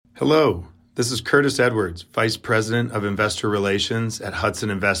Hello, this is Curtis Edwards, Vice President of Investor Relations at Hudson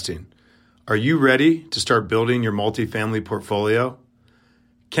Investing. Are you ready to start building your multifamily portfolio?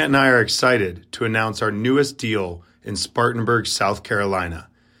 Kent and I are excited to announce our newest deal in Spartanburg, South Carolina.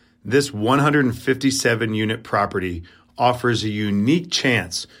 This 157-unit property offers a unique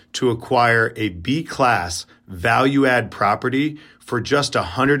chance to acquire a B-class value-add property for just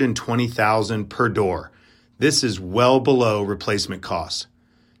 $120,000 per door. This is well below replacement cost.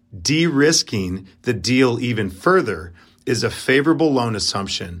 De-risking the deal even further is a favorable loan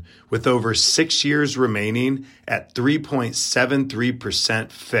assumption with over 6 years remaining at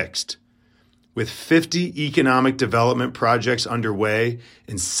 3.73% fixed. With 50 economic development projects underway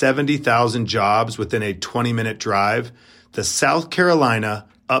and 70,000 jobs within a 20-minute drive, the South Carolina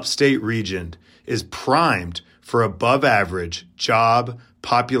upstate region is primed for above-average job,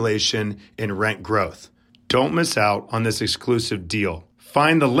 population, and rent growth. Don't miss out on this exclusive deal.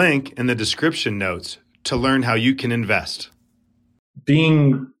 Find the link in the description notes to learn how you can invest.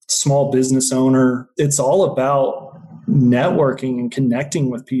 Being a small business owner, it's all about networking and connecting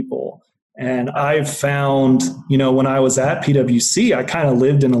with people. And I've found, when I was at PwC, I kind of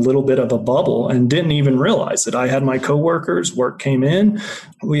lived in a little bit of a bubble and didn't even realize it. I had my coworkers, work came in,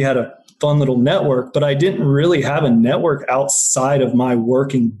 we had a fun little network, but I didn't really have a network outside of my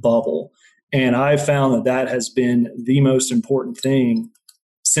working bubble. And I found that has been the most important thing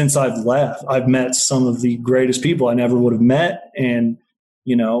since I've left. I've met some of the greatest people I never would have met. And,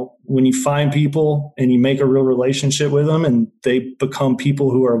 when you find people and you make a real relationship with them and they become people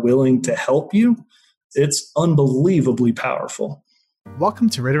who are willing to help you, it's unbelievably powerful. Welcome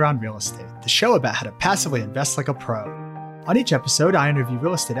to Ritter on Real Estate, the show about how to passively invest like a pro. On each episode, I interview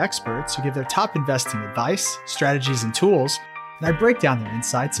real estate experts who give their top investing advice, strategies, and tools, and I break down their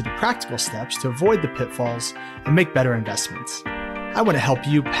insights into practical steps to avoid the pitfalls and make better investments. I want to help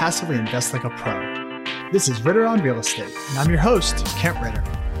you passively invest like a pro. This is Ritter on Real Estate, and I'm your host, Kent Ritter.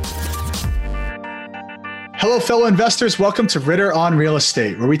 Hello, fellow investors. Welcome to Ritter on Real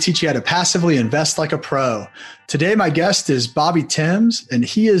Estate, where we teach you how to passively invest like a pro. Today, my guest is Bobby Timms, and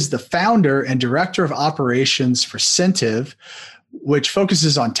he is the founder and director of operations for Cintiv, which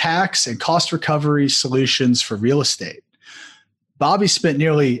focuses on tax and cost recovery solutions for real estate. Bobby spent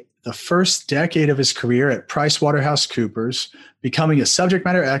nearly the first decade of his career at PricewaterhouseCoopers, becoming a subject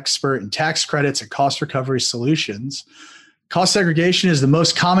matter expert in tax credits and cost recovery solutions. Cost segregation is the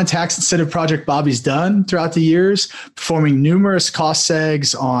most common tax incentive project Bobby's done throughout the years, performing numerous cost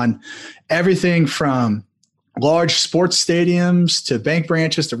segs on everything from large sports stadiums to bank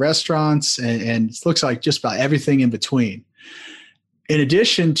branches to restaurants, and it looks like just about everything in between. In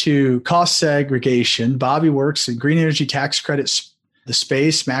addition to cost segregation, Bobby works in green energy tax credits, the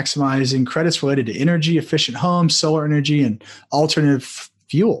space, maximizing credits related to energy efficient homes, solar energy, and alternative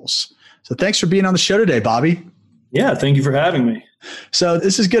fuels. So thanks for being on the show today, Bobby. Yeah, thank you for having me. So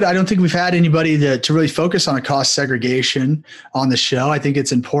this is good. I don't think we've had anybody to really focus on a cost segregation on the show. I think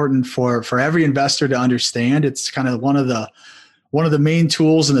it's important for every investor to understand. It's kind of one of the main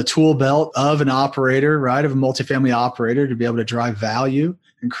tools in the tool belt of an operator, right? Of a multifamily operator to be able to drive value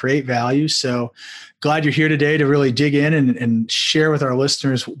and create value. So glad you're here today to really dig in and share with our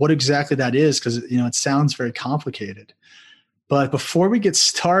listeners what exactly that is, because it sounds very complicated. But before we get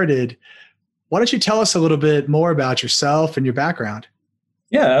started, why don't you tell us a little bit more about yourself and your background?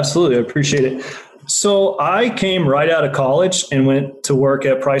 Yeah, absolutely. I appreciate it. So I came right out of college and went to work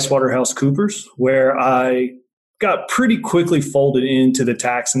at PricewaterhouseCoopers, where I got pretty quickly folded into the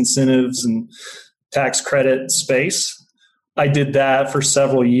tax incentives and tax credit space. I did that for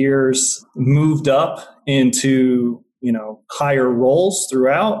several years, moved up into, higher roles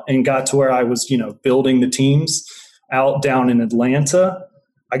throughout and got to where I was, building the teams out down in Atlanta.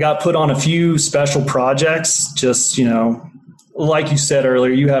 I got put on a few special projects, just, like you said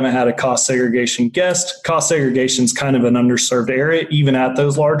earlier, you haven't had a cost segregation guest. Cost segregation is kind of an underserved area, even at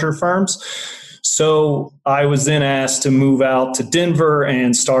those larger firms. So I was then asked to move out to Denver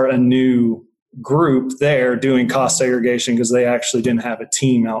and start a new group there doing cost segregation because they actually didn't have a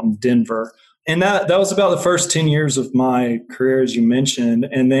team out in Denver. And that was about the first 10 years of my career, as you mentioned.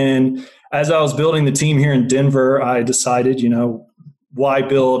 And then as I was building the team here in Denver, I decided, why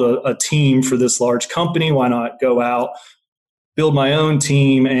build a team for this large company? Why not go out, build my own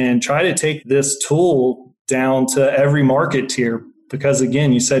team and try to take this tool down to every market tier? Because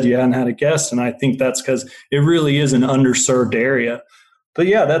again, you said you hadn't had a guest, and I think that's because it really is an underserved area. But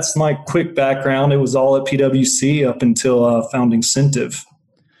yeah, that's my quick background. It was all at PwC up until founding Cintiv.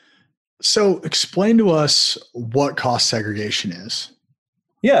 So explain to us what cost segregation is.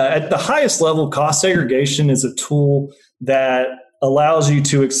 Yeah, at the highest level, cost segregation is a tool that allows you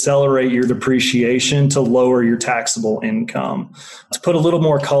to accelerate your depreciation to lower your taxable income. To put a little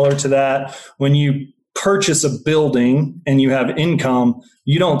more color to that, when you purchase a building and you have income,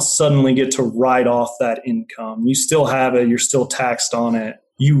 you don't suddenly get to write off that income. You still have it, you're still taxed on it.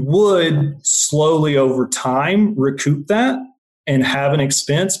 You would slowly over time recoup that and have an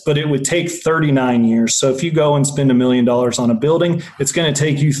expense, but it would take 39 years. So if you go and spend $1 million on a building, it's going to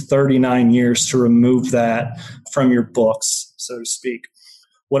take you 39 years to remove that from your books, so to speak.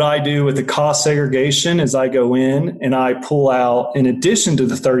 What I do with the cost segregation is I go in and I pull out, in addition to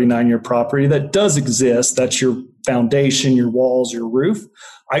the 39-year property that does exist, that's your foundation, your walls, your roof,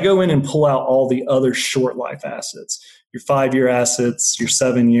 I go in and pull out all the other short life assets, your 5-year assets, your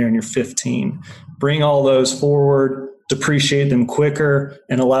 7-year, and your 15. Bring all those forward, depreciate them quicker,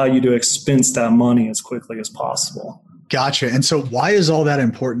 and allow you to expense that money as quickly as possible. Gotcha. And so why is all that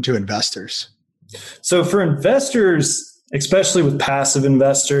important to investors? So for investors, especially with passive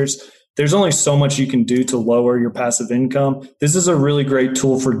investors, there's only so much you can do to lower your passive income. This is a really great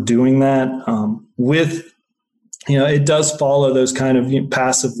tool for doing that. It does follow those kind of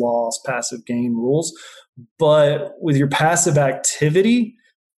passive laws, passive gain rules. But with your passive activity,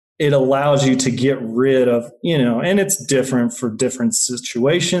 it allows you to get rid of, and it's different for different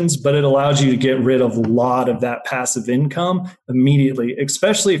situations, but it allows you to get rid of a lot of that passive income immediately,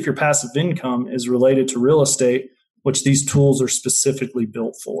 especially if your passive income is related to real estate, which these tools are specifically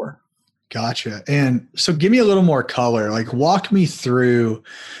built for. Gotcha. And so give me a little more color, like walk me through.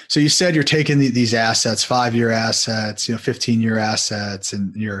 So you said you're taking these assets, 5-year assets, 15-year assets,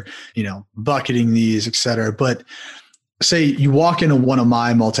 and you're, bucketing these, et cetera. But say you walk into one of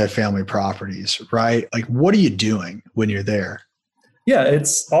my multifamily properties, right? Like, what are you doing when you're there? Yeah,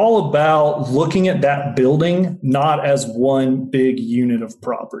 it's all about looking at that building, not as one big unit of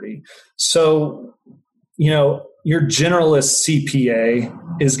property. So, your generalist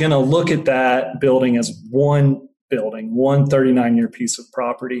CPA is going to look at that building as one building, one 39-year piece of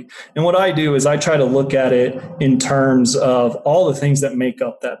property. And what I do is I try to look at it in terms of all the things that make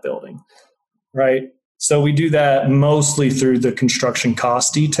up that building, right? So we do that mostly through the construction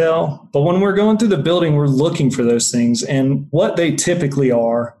cost detail. But when we're going through the building, we're looking for those things. And what they typically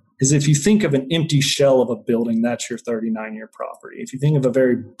are is, if you think of an empty shell of a building, that's your 39-year property. If you think of a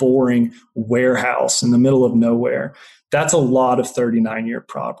very boring warehouse in the middle of nowhere, that's a lot of 39-year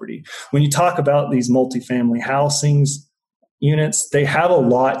property. When you talk about these multifamily housings units, they have a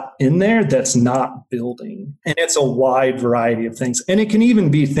lot in there that's not building. And it's a wide variety of things. And it can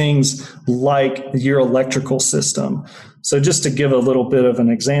even be things like your electrical system. So just to give a little bit of an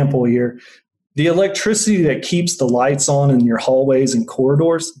example here, the electricity that keeps the lights on in your hallways and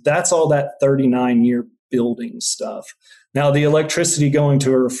corridors, that's all that 39-year building stuff. Now, the electricity going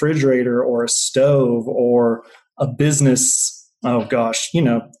to a refrigerator or a stove or a business, like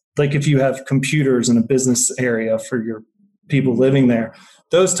if you have computers in a business area for your people living there,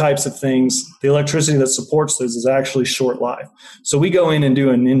 those types of things, the electricity that supports those is actually short life. So we go in and do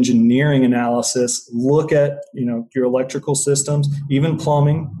an engineering analysis, look at, your electrical systems, even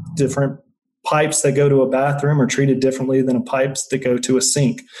plumbing, different pipes that go to a bathroom are treated differently than pipes that go to a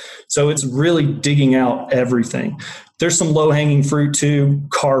sink. So it's really digging out everything. There's some low-hanging fruit too,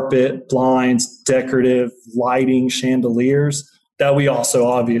 carpet, blinds, decorative, lighting, chandeliers, that we also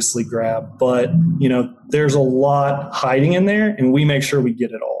obviously grab. But, there's a lot hiding in there, and we make sure we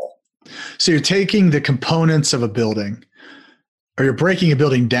get it all. So you're taking the components of a building, or you're breaking a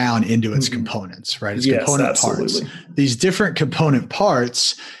building down into its components, right? Its component parts. These different component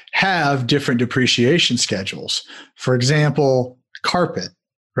parts have different depreciation schedules. For example, carpet,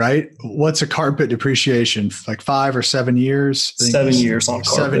 right? What's a carpet depreciation? Like 5 or 7 years? 7 years on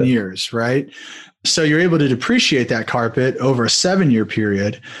carpet. 7 years, right? So you're able to depreciate that carpet over a 7-year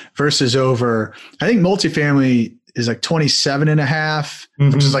period versus over, I think multifamily is like 27 and a half,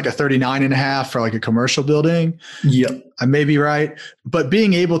 which is like a 39 and a half for like a commercial building. Yep. I may be right. But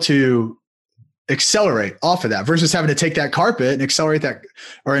being able to accelerate off of that versus having to take that carpet and accelerate that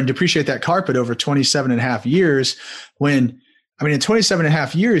and depreciate that carpet over 27 and a half years, when, in 27 and a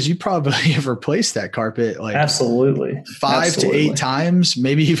half years, you probably have replaced that carpet like absolutely 5 to 8 times,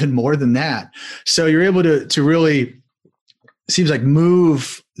 maybe even more than that. So you're able to really, seems like,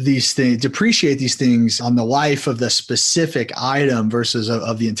 move these things, depreciate these things on the life of the specific item versus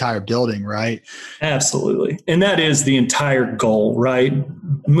of the entire building, right? Absolutely. And that is the entire goal, right?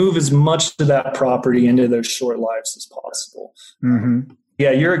 Move as much of that property into those short lives as possible. Mm-hmm.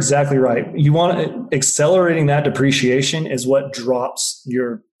 Yeah, you're exactly right. You want accelerating that depreciation is what drops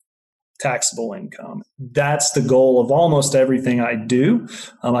your taxable income. That's the goal of almost everything I do.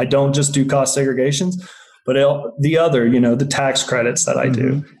 I don't just do cost segregations. But the other, the tax credits that I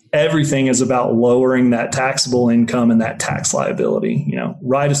do, everything is about lowering that taxable income and that tax liability.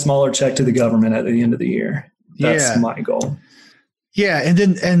 Write a smaller check to the government at the end of the year. That's my goal. Yeah.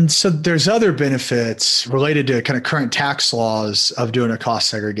 And so there's other benefits related to kind of current tax laws of doing a cost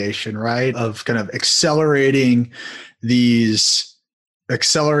segregation, right? Of kind of accelerating these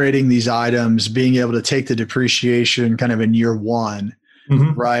items, being able to take the depreciation kind of in year one,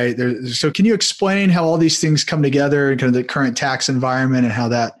 right? So can you explain how all these things come together and kind of the current tax environment and how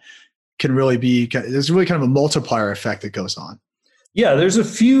that can really there's really kind of a multiplier effect that goes on? Yeah, there's a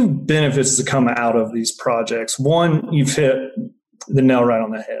few benefits that come out of these projects. One, you've hit the nail right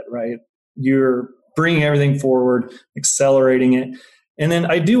on the head, right? You're bringing everything forward, accelerating it. And then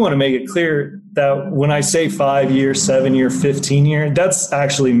I do want to make it clear that when I say 5 year, 7 year, 15 year, that's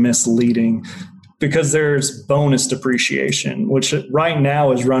actually misleading because there's bonus depreciation, which right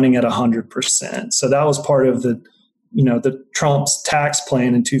now is running at 100%. So that was part of the Trump's tax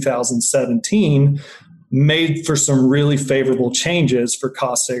plan in 2017 made for some really favorable changes for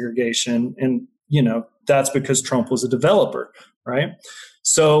cost segregation. And, that's because Trump was a developer, right?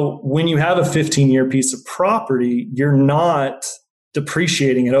 So when you have a 15-year piece of property, you're not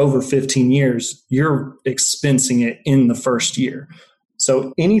depreciating it over 15 years. You're expensing it in the first year.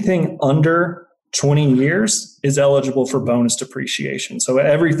 So anything under 20 years is eligible for bonus depreciation. So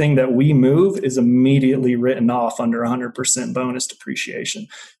everything that we move is immediately written off under 100% bonus depreciation.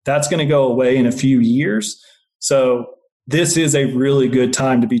 That's going to go away in a few years. So this is a really good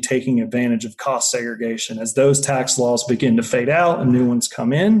time to be taking advantage of cost segregation. As those tax laws begin to fade out and new ones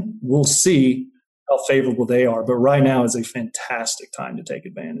come in, we'll see how favorable they are. But right now is a fantastic time to take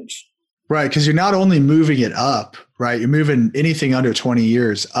advantage. Right, because you're not only moving it up, right? You're moving anything under 20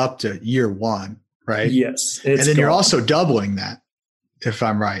 years up to year one, right? Yes. And then you're also doubling that, if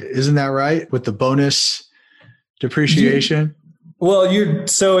I'm right. Isn't that right? With the bonus depreciation? Well,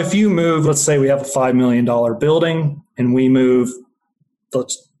 so if you move, let's say we have a $5 million building and we move,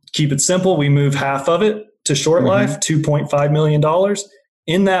 let's keep it simple, we move half of it to short life, $2.5 million.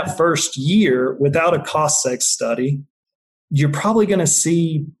 In that first year, without a cost seg study, you're probably going to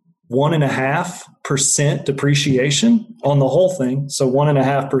see 1.5% depreciation on the whole thing. So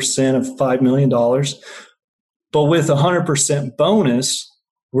 1.5% of $5 million. But with 100% bonus,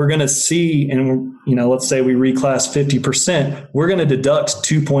 we're going to see, and let's say we reclass 50%, we're going to deduct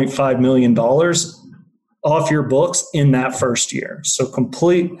 $2.5 million off your books in that first year. So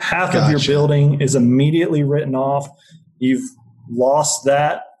half of your building is immediately written off. You've lost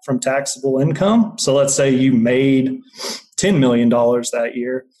that from taxable income. So let's say you made $10 million that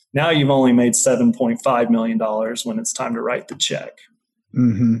year. Now you've only made $7.5 million when it's time to write the check.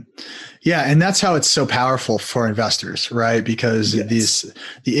 Yeah. And that's how it's so powerful for investors, right? Because the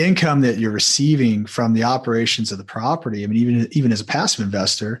income that you're receiving from the operations of the property, I mean, even as a passive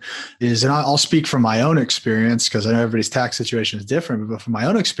investor is, and I'll speak from my own experience because I know everybody's tax situation is different, but from my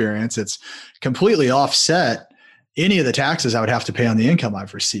own experience, it's completely offset any of the taxes I would have to pay on the income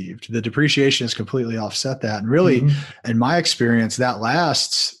I've received. The depreciation has completely offset that. And really, in my experience, that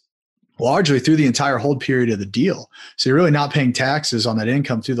lasts largely through the entire hold period of the deal. So you're really not paying taxes on that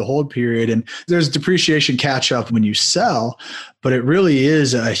income through the hold period. And there's depreciation catch up when you sell, but it really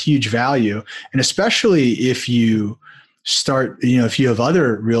is a huge value. And especially if you start, if you have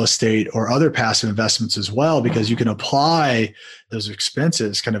other real estate or other passive investments as well, because you can apply those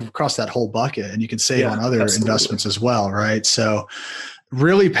expenses kind of across that whole bucket and you can save on other investments as well. Right. So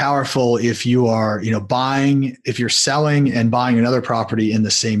really powerful if you are, if you're selling and buying another property in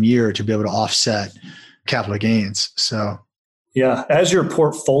the same year to be able to offset capital gains. So, yeah, as your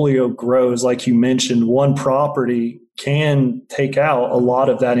portfolio grows, like you mentioned, one property can take out a lot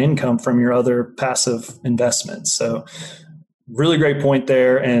of that income from your other passive investments. So really great point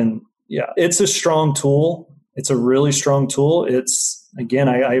there. And yeah, it's a strong tool. It's a really strong tool. It's, again,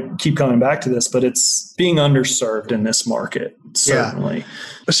 I keep coming back to this, but it's being underserved in this market, certainly. Yeah.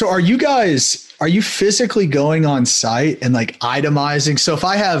 So are you physically going on site and like itemizing? So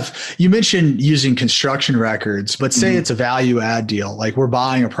if you mentioned using construction records, but say it's a value add deal, like we're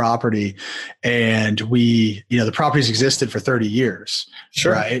buying a property and the property's existed for 30 years,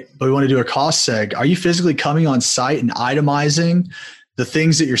 right? But we want to do a cost seg. Are you physically coming on site and itemizing the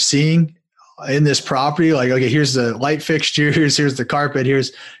things that you're seeing in this property? Like, okay, here's the light fixtures, here's the carpet,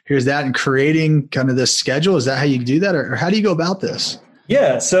 here's that, and creating kind of this schedule? Is that how you do that? Or how do you go about this?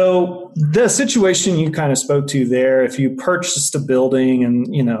 Yeah. So the situation you kind of spoke to there, if you purchased a building and,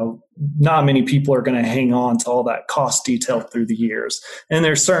 not many people are going to hang on to all that cost detail through the years. And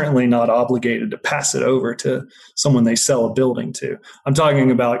they're certainly not obligated to pass it over to someone they sell a building to. I'm talking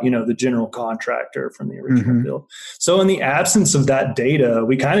about, the general contractor from the original build. So in the absence of that data,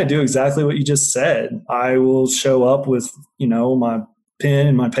 we kind of do exactly what you just said. I will show up with, my pen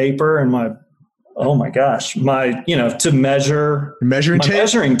and my paper and my to measure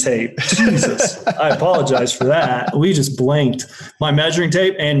measuring tape. Jesus, I apologize for that. We just blanked. My measuring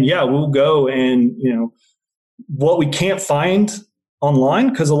tape, and we'll go and what we can't find online,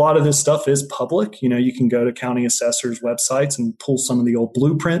 because a lot of this stuff is public. You can go to county assessors' websites and pull some of the old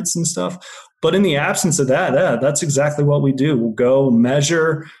blueprints and stuff. But in the absence of that, that's exactly what we do. We'll go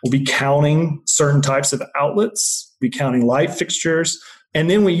measure. We'll be counting certain types of outlets. We'll be counting light fixtures. And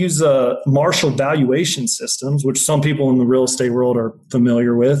then we use Marshall valuation systems, which some people in the real estate world are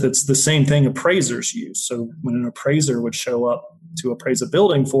familiar with. It's the same thing appraisers use. So when an appraiser would show up to appraise a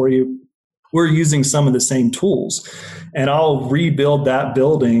building for you, we're using some of the same tools. And I'll rebuild that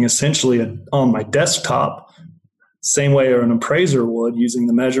building essentially on my desktop, same way an appraiser would, using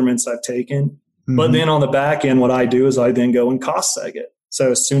the measurements I've taken. But then on the back end, what I do is I then go and cost seg it. So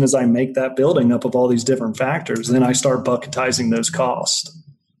as soon as I make that building up of all these different factors, then I start bucketizing those costs.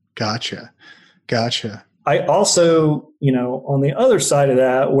 Gotcha. I also, on the other side of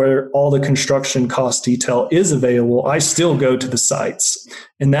that, where all the construction cost detail is available, I still go to the sites.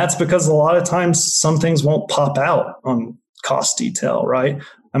 And that's because a lot of times some things won't pop out on cost detail, right?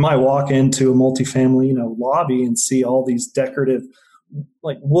 I might walk into a multifamily, lobby and see all these decorative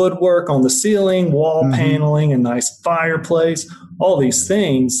like woodwork on the ceiling, wall paneling, a nice fireplace, all these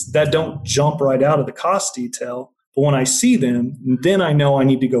things that don't jump right out of the cost detail. But when I see them, then I know I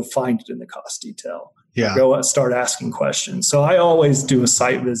need to go find it in the cost detail. Yeah. Go start asking questions. So I always do a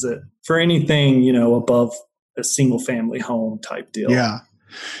site visit for anything, above a single family home type deal. Yeah.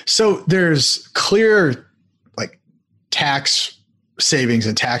 So there's clear tax savings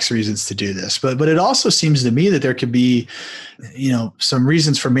and tax reasons to do this, but it also seems to me that there could be, some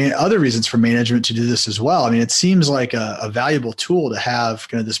reasons for other reasons for management to do this as well. I mean, it seems like a valuable tool to have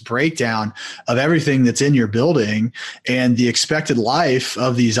kind of this breakdown of everything that's in your building and the expected life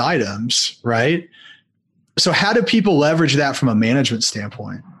of these items, right? So how do people leverage that from a management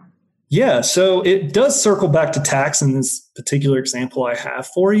standpoint? Yeah, so it does circle back to tax in this particular example I have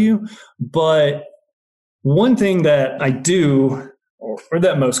for you, but one thing that I do, or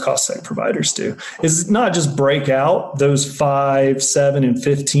that most cost seg providers do, is not just break out those 5, 7, and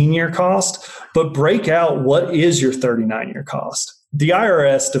 15-year cost, but break out what is your 39-year cost. The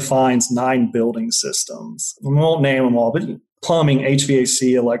IRS defines 9 building systems. We won't name them all, but plumbing,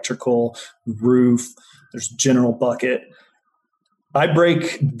 HVAC, electrical, roof, there's general bucket. I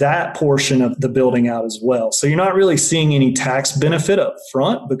break that portion of the building out as well. So you're not really seeing any tax benefit up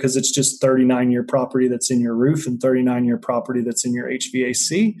front because it's just 39-year property that's in your roof and 39-year property that's in your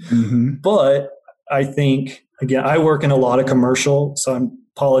HVAC. But I think, again, I work in a lot of commercial, so I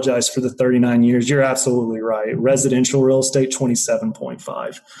apologize for the 39 years. You're absolutely right. Residential real estate,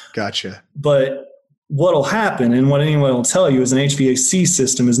 27.5. Gotcha. But what'll happen, and what anyone will tell you, is an HVAC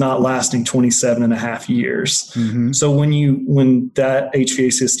system is not lasting 27 and a half years. So when that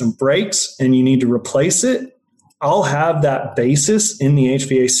HVAC system breaks and you need to replace it, I'll have that basis in the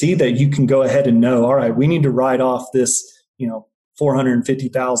HVAC that you can go ahead and know, all right, we need to write off this,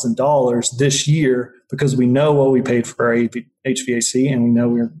 $450,000 this year because we know what we paid for our HVAC and we know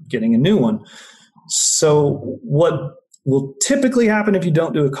we're getting a new one. So what will typically happen if you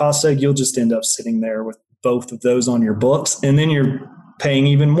don't do a cost seg, you'll just end up sitting there with both of those on your books, and then you're paying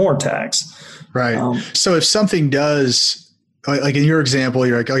even more tax. Right. So if something does, like in your example,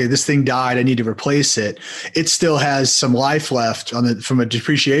 you're like, okay, this thing died, I need to replace it. It still has some life left from a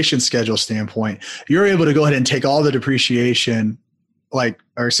depreciation schedule standpoint. You're able to go ahead and take all the depreciation,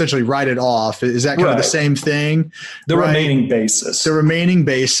 or essentially write it off. Is that kind of the same thing? The remaining basis. The remaining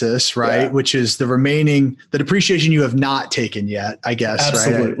basis, right? Yeah. Which is the depreciation you have not taken yet, I guess.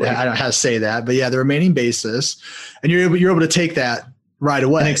 Absolutely. Right? I don't know how to say that, but yeah, the remaining basis, and you're able to take that right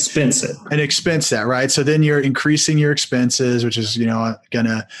away and expense that, right? So then you're increasing your expenses, which is, going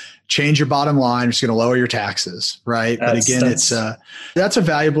to change your bottom line. It's going to lower your taxes, right? But again, that's a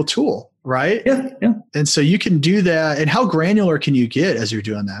valuable tool. Right? Yeah. And so you can do that. And how granular can you get as you're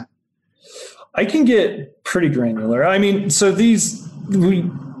doing that? I can get pretty granular. I mean, so we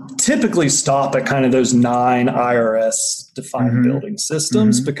typically stop at kind of those 9 IRS defined building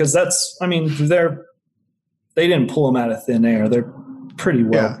systems because they didn't pull them out of thin air. They're pretty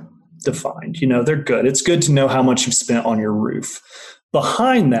well defined. They're good. It's good to know how much you've spent on your roof.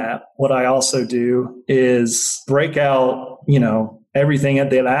 Behind that, what I also do is break out, everything at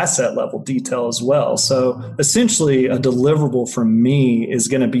the asset level detail as well. So essentially a deliverable from me is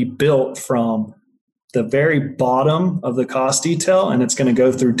going to be built from the very bottom of the cost detail, and it's going to go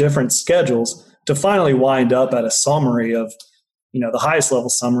through different schedules to finally wind up at a summary of, the highest level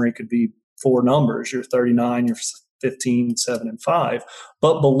summary could be 4 numbers, your 39, your 15, 7, and 5.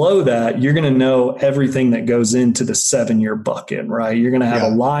 But below that, you're going to know everything that goes into the 7-year bucket, right? You're going to have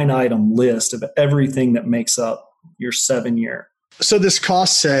a line item list of everything that makes up your 7-year. So this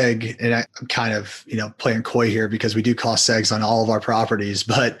cost seg, and I'm kind of, playing coy here because we do cost segs on all of our properties,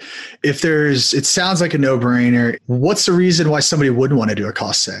 but it sounds like a no-brainer. What's the reason why somebody wouldn't want to do a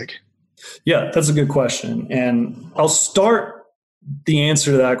cost seg? Yeah, that's a good question. And I'll start the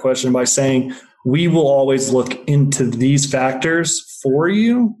answer to that question by saying we will always look into these factors for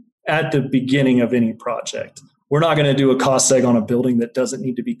you at the beginning of any project. We're not going to do a cost seg on a building that doesn't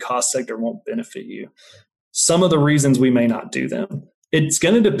need to be cost segged or won't benefit you. Some of the reasons we may not do them, it's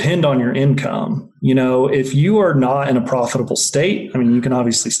going to depend on your income. If you are not in a profitable state, you can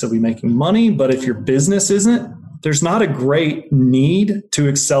obviously still be making money, but if your business isn't, there's not a great need to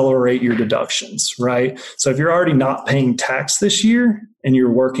accelerate your deductions, right? So if you're already not paying tax this year and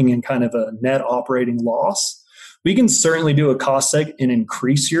you're working in kind of a net operating loss, we can certainly do a cost seg and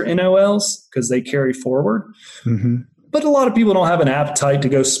increase your NOLs because they carry forward. Mm-hmm. But a lot of people don't have an appetite to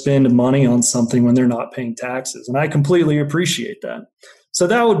go spend money on something when they're not paying taxes. And I completely appreciate that. So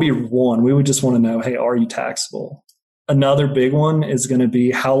that would be one. We would just want to know, hey, are you taxable? Another big one is going to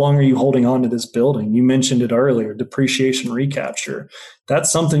be, how long are you holding on to this building? You mentioned it earlier, depreciation recapture. That's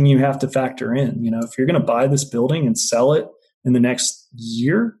something you have to factor in. If you're going to buy this building and sell it in the next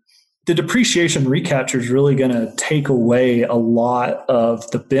year, the depreciation recapture is really going to take away a lot of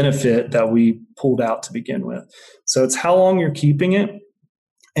the benefit that we pulled out to begin with. So it's how long you're keeping it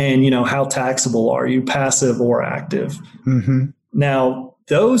and, how taxable are you, passive or active? Mm-hmm. Now,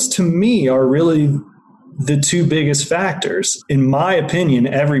 those to me are really the 2 biggest factors. In my opinion,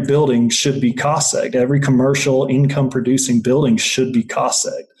 every building should be cost segged. Every commercial income producing building should be cost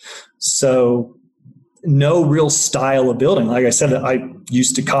segged. So no real style of building. Like I said, I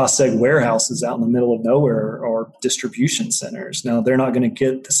used to cost seg warehouses out in the middle of nowhere or distribution centers. Now they're not going to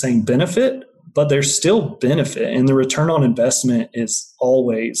get the same benefit, but there's still benefit, and the return on investment is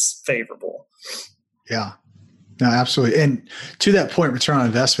always favorable. Yeah, no, absolutely. And to that point, return on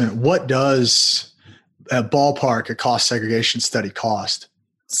investment, what does a ballpark, a cost segregation study cost?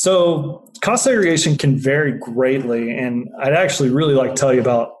 So cost segregation can vary greatly. And I'd actually really like to tell you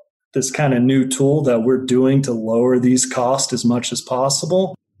about this kind of new tool that we're doing to lower these costs as much as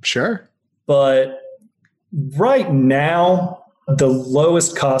possible. Sure. But right now, the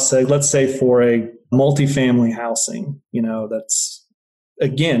lowest cost seg, let's say for a multifamily housing, that's,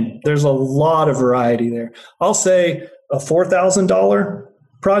 again, there's a lot of variety there. I'll say a $4,000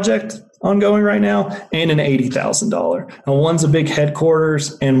 project ongoing right now and an $80,000. And one's a big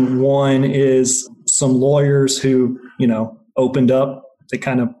headquarters and one is some lawyers who, opened up. They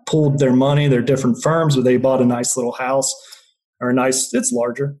kind of pooled their money. They're different firms, but they bought a nice little house it's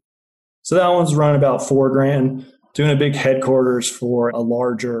larger. So that one's run about $4,000, doing a big headquarters for a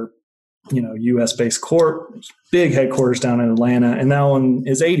larger, US based court, big headquarters down in Atlanta. And that one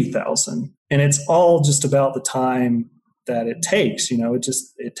is $80,000. And it's all just about the time that it takes.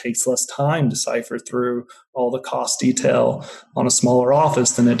 It takes less time to cipher through all the cost detail on a smaller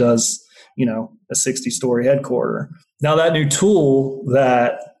office than it does, a 60-story headquarter. Now, that new tool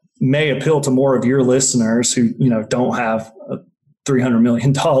that may appeal to more of your listeners who, don't have a $300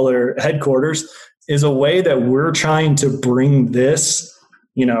 million headquarters is a way that we're trying to bring this,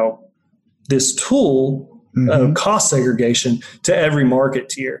 this tool of cost segregation to every market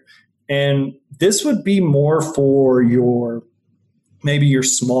tier. And this would be more for maybe your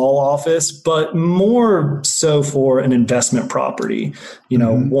small office, but more so for an investment property,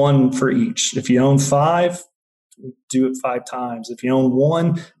 one for each. If you own 5, do it 5 times. If you own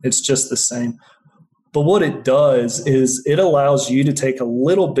 1, it's just the same. But what it does is it allows you to take a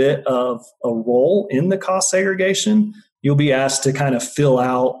little bit of a role in the cost segregation. You'll be asked to kind of fill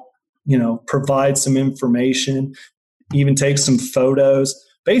out, provide some information, even take some photos,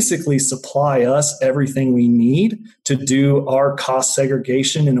 basically supply us everything we need to do our cost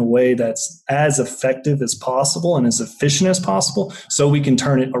segregation in a way that's as effective as possible and as efficient as possible so we can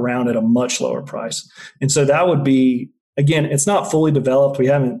turn it around at a much lower price. And so that would be, again, it's not fully developed. We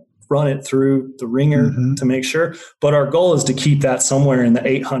haven't run it through the ringer to make sure, but our goal is to keep that somewhere in the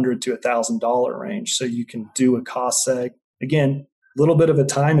 $800 to $1,000 range so you can do a cost seg. Again, a little bit of a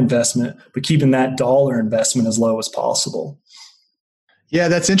time investment, but keeping that dollar investment as low as possible. Yeah,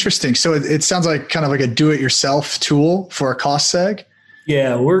 that's interesting. So it sounds like kind of like a do-it-yourself tool for a cost seg.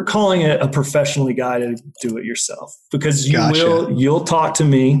 Yeah, we're calling it a professionally guided do-it-yourself because Gotcha. you'll talk to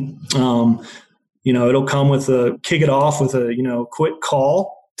me. It'll come with kick it off with a quick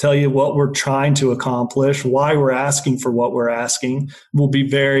call, tell you what we're trying to accomplish, why we're asking for what we're asking. We'll be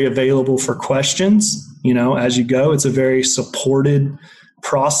very available for questions, as you go. It's a very supported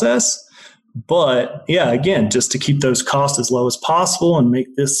process. But yeah, again, just to keep those costs as low as possible and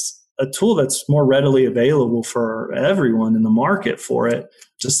make this a tool that's more readily available for everyone in the market for it,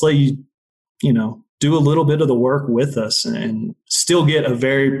 just let you, do a little bit of the work with us and still get a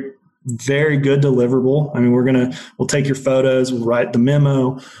very, very good deliverable. I mean, we'll take your photos, we'll write the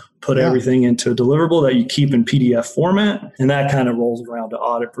memo, put everything into a deliverable that you keep in PDF format, and that kind of rolls around to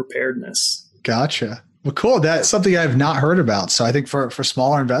audit preparedness. Gotcha. Well, cool. That's something I've not heard about. So I think for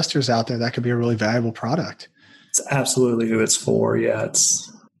smaller investors out there, that could be a really valuable product. It's absolutely who it's for. Yeah.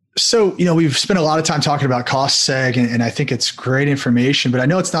 So, we've spent a lot of time talking about cost seg, and I think it's great information, but I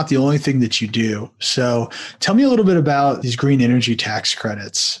know it's not the only thing that you do. So tell me a little bit about these green energy tax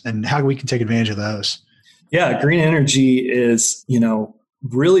credits and how we can take advantage of those. Yeah. Green energy is,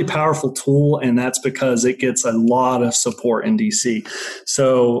 really powerful tool, and that's because it gets a lot of support in DC.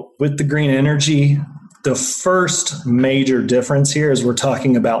 So with the green energy, the first major difference here is we're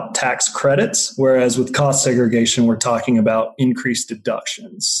talking about tax credits, whereas with cost segregation, we're talking about increased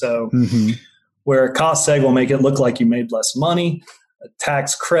deductions. So where a cost seg will make it look like you made less money, a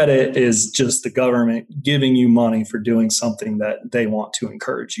tax credit is just the government giving you money for doing something that they want to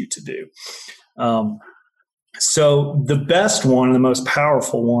encourage you to do. So the best one, the most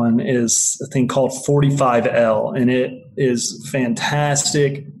powerful one, is a thing called 45L, and it is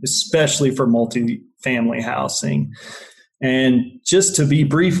fantastic, especially for multifamily housing. And just to be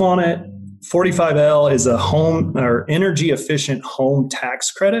brief on it, 45L is a home or energy efficient home tax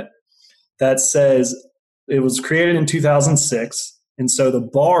credit that says it was created in 2006. And so the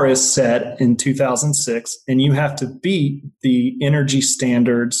bar is set in 2006, and you have to beat the energy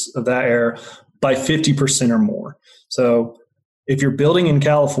standards of that era by 50% or more. So if you're building in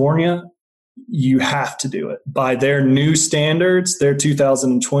California, you have to do it. By their new standards, their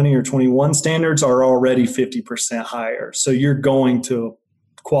 2020 or 21 standards are already 50% higher. So you're going to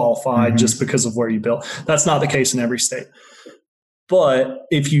qualify just because of where you built. That's not the case in every state. But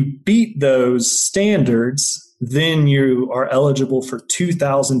if you beat those standards, then you are eligible for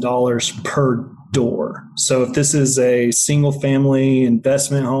 $2,000 per door. So if this is a single family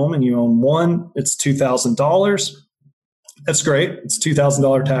investment home and you own one, it's $2,000. That's great. It's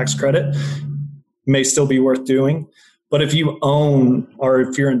 $2,000 tax credit. May still be worth doing. But if you own or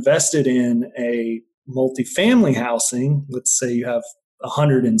if you're invested in a multifamily housing, let's say you have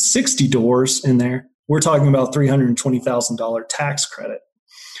 160 doors in there, we're talking about $320,000 tax credit.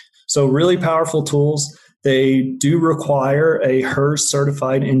 So really powerful tools. They do require a HERS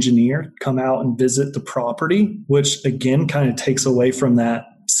certified engineer come out and visit the property, which again kind of takes away from that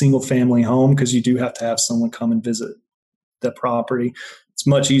single family home because you do have to have someone come and visit the property. It's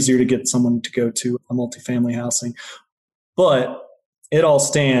much easier to get someone to go to a multifamily housing, but it all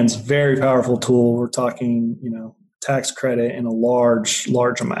stands. Very powerful tool. We're talking, tax credit in a large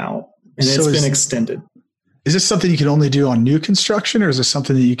amount, and it's been extended. Is this something you can only do on new construction, or is this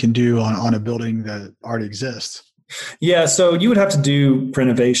something that you can do on a building that already exists? Yeah, so you would have to do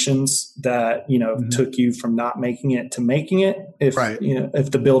renovations that, took you from not making it to making it if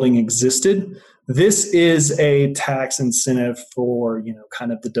the building existed. This is a tax incentive for,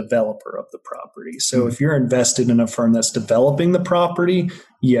 kind of the developer of the property. So if you're invested in a firm that's developing the property,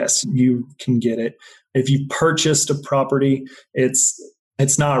 yes, you can get it. If you purchased a property, it's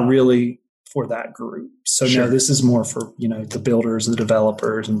not really for that group. So no, this is more for, the builders, the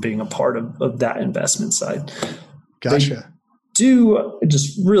developers, and being a part of that investment side. Gotcha.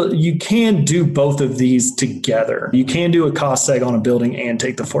 You can do both of these together. You can do a cost seg on a building and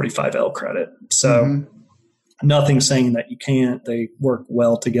take the 45L credit. So nothing saying that you can't. They work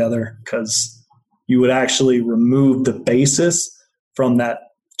well together because you would actually remove the basis from that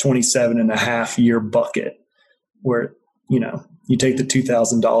 27.5-year bucket where, you take the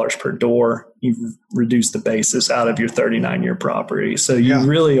 $2,000 per door, you reduce the basis out of your 39-year property. So you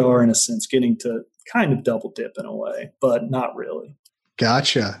really are, in a sense, getting to kind of double dip in a way, but not really.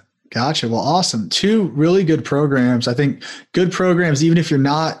 Gotcha. Well, awesome. Two really good programs. I think good programs, even if you're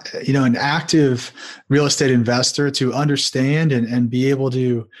not, an active real estate investor, to understand and be able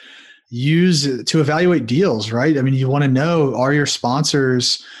to use to evaluate deals, right? I mean, you want to know, are your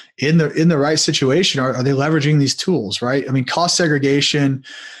sponsors in the right situation? Are they leveraging these tools, right? I mean, cost segregation,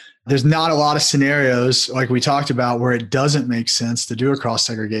 There's not a lot of scenarios like we talked about where it doesn't make sense to do a cross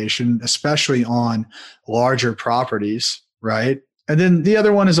segregation, especially on larger properties, right? And then the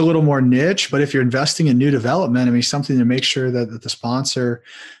other one is a little more niche, but if you're investing in new development, I mean, something to make sure that the sponsor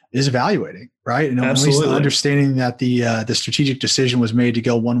is evaluating, right? And at least understanding that the strategic decision was made to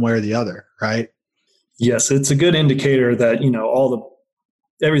go one way or the other, right? Yes, it's a good indicator that,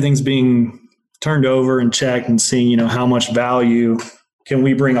 everything's being turned over and checked and seeing, how much value can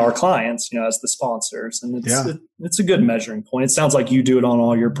we bring our clients, as the sponsors. And it's a good measuring point. It sounds like you do it on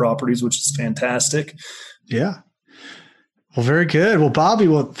all your properties, which is fantastic. Yeah. Well, very good. Well, Bobby,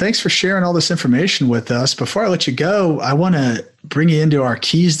 thanks for sharing all this information with us. Before I let you go, I want to bring you into our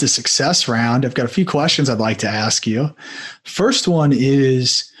Keys to Success round. I've got a few questions I'd like to ask you. First one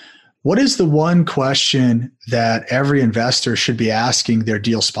is, what is the one question that every investor should be asking their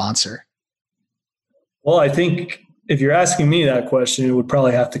deal sponsor? Well, I think if you're asking me that question, it would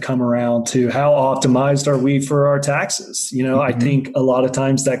probably have to come around to how optimized are we for our taxes? I think a lot of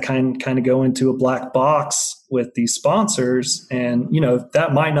times that kind of go into a black box with these sponsors, and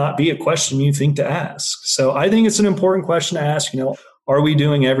that might not be a question you think to ask. So I think it's an important question to ask. Are we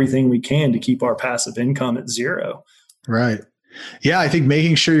doing everything we can to keep our passive income at zero? Right. Yeah, I think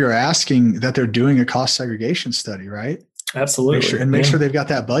making sure you're asking that they're doing a cost segregation study, right? Absolutely. Make sure they've got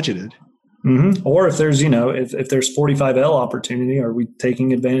that budgeted. Mm-hmm. Or if there's, if there's 45L opportunity, are we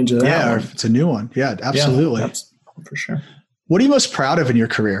taking advantage of that? Yeah, or if it's a new one. Yeah, absolutely. Yeah, for sure. What are you most proud of in your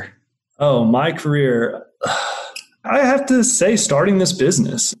career? Oh, my career. I have to say, starting this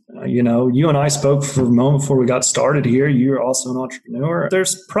business, you and I spoke for a moment before we got started here. You're also an entrepreneur.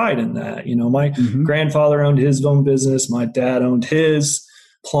 There's pride in that. My grandfather owned his own business. My dad owned his,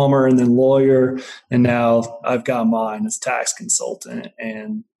 plumber and then lawyer. And now I've got mine as tax consultant,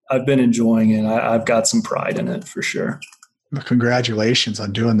 and I've been enjoying it. I've got some pride in it for sure. Well, congratulations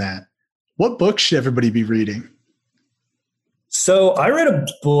on doing that. What book should everybody be reading? So I read a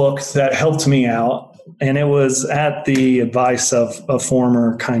book that helped me out, and it was at the advice of a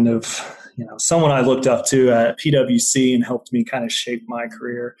former kind of, someone I looked up to at PwC and helped me kind of shape my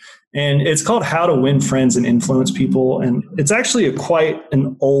career. And it's called How to Win Friends and Influence People. And it's actually quite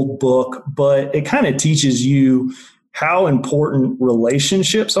an old book, but it kind of teaches you how important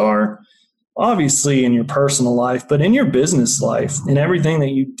relationships are, obviously in your personal life, but in your business life, in everything that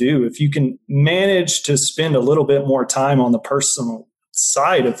you do. If you can manage to spend a little bit more time on the personal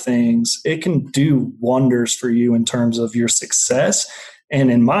side of things, it can do wonders for you in terms of your success.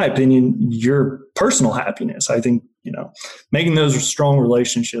 And in my opinion, your personal happiness. I think, making those strong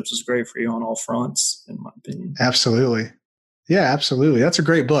relationships is great for you on all fronts, in my opinion. Absolutely. Yeah, absolutely. That's a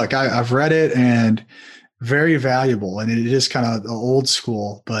great book. I've read it, and very valuable, and it is kind of old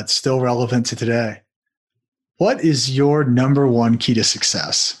school, but still relevant to today. What is your number one key to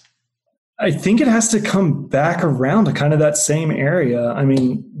success? I think it has to come back around to kind of that same area. I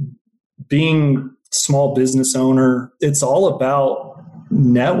mean, being small business owner, it's all about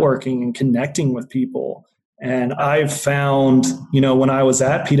networking and connecting with people. And I've found, when I was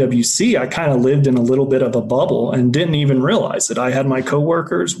at PwC, I kind of lived in a little bit of a bubble and didn't even realize it. I had my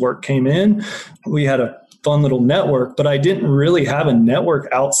coworkers, work came in, we had a fun little network, but I didn't really have a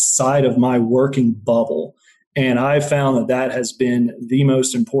network outside of my working bubble. And I found that has been the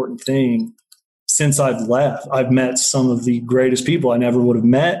most important thing since I've left. I've met some of the greatest people I never would have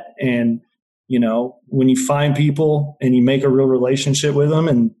met. And, when you find people and you make a real relationship with them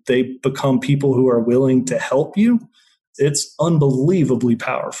and they become people who are willing to help you, it's unbelievably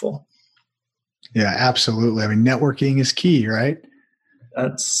powerful. Yeah, absolutely. I mean, networking is key, right?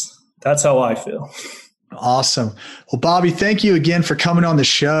 That's how I feel. Awesome. Well, Bobby, thank you again for coming on the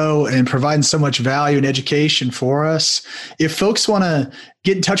show and providing so much value and education for us. If folks want to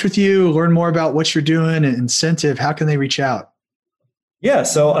get in touch with you, learn more about what you're doing and Centiv, how can they reach out? Yeah,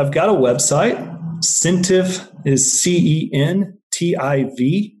 so I've got a website. Centiv is CENTIV,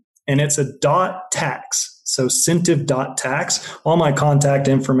 and it's a .tax. So Centiv.tax. All my contact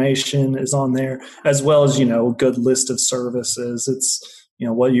information is on there, as well as, a good list of services. It's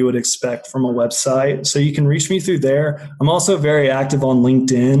what you would expect from a website. So you can reach me through there. I'm also very active on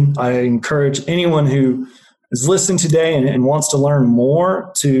LinkedIn. I encourage anyone who is listening today and wants to learn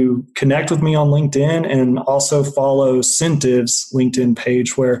more to connect with me on LinkedIn, and also follow Centiv's LinkedIn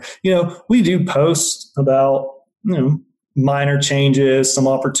page where, we do post about, minor changes, some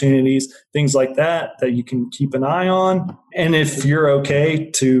opportunities, things like that you can keep an eye on. And if you're okay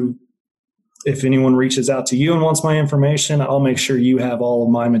to if anyone reaches out to you and wants my information, I'll make sure you have all of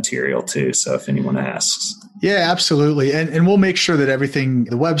my material too. So if anyone asks. Yeah, absolutely. And we'll make sure that everything,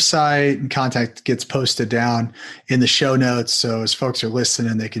 the website and contact gets posted down in the show notes. So as folks are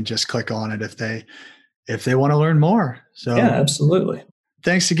listening, they can just click on it if they want to learn more. So yeah, absolutely.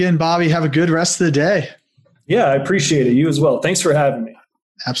 Thanks again, Bobby. Have a good rest of the day. Yeah, I appreciate it. You as well. Thanks for having me.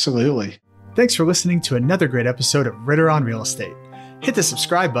 Absolutely. Thanks for listening to another great episode of Ritter on Real Estate. Hit the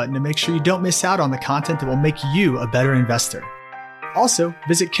subscribe button to make sure you don't miss out on the content that will make you a better investor. Also,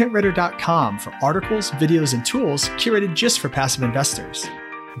 visit KentRitter.com for articles, videos, and tools curated just for passive investors.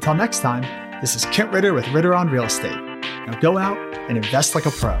 Until next time, this is Kent Ritter with Ritter on Real Estate. Now go out and invest like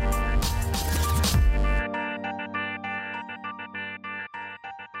a pro.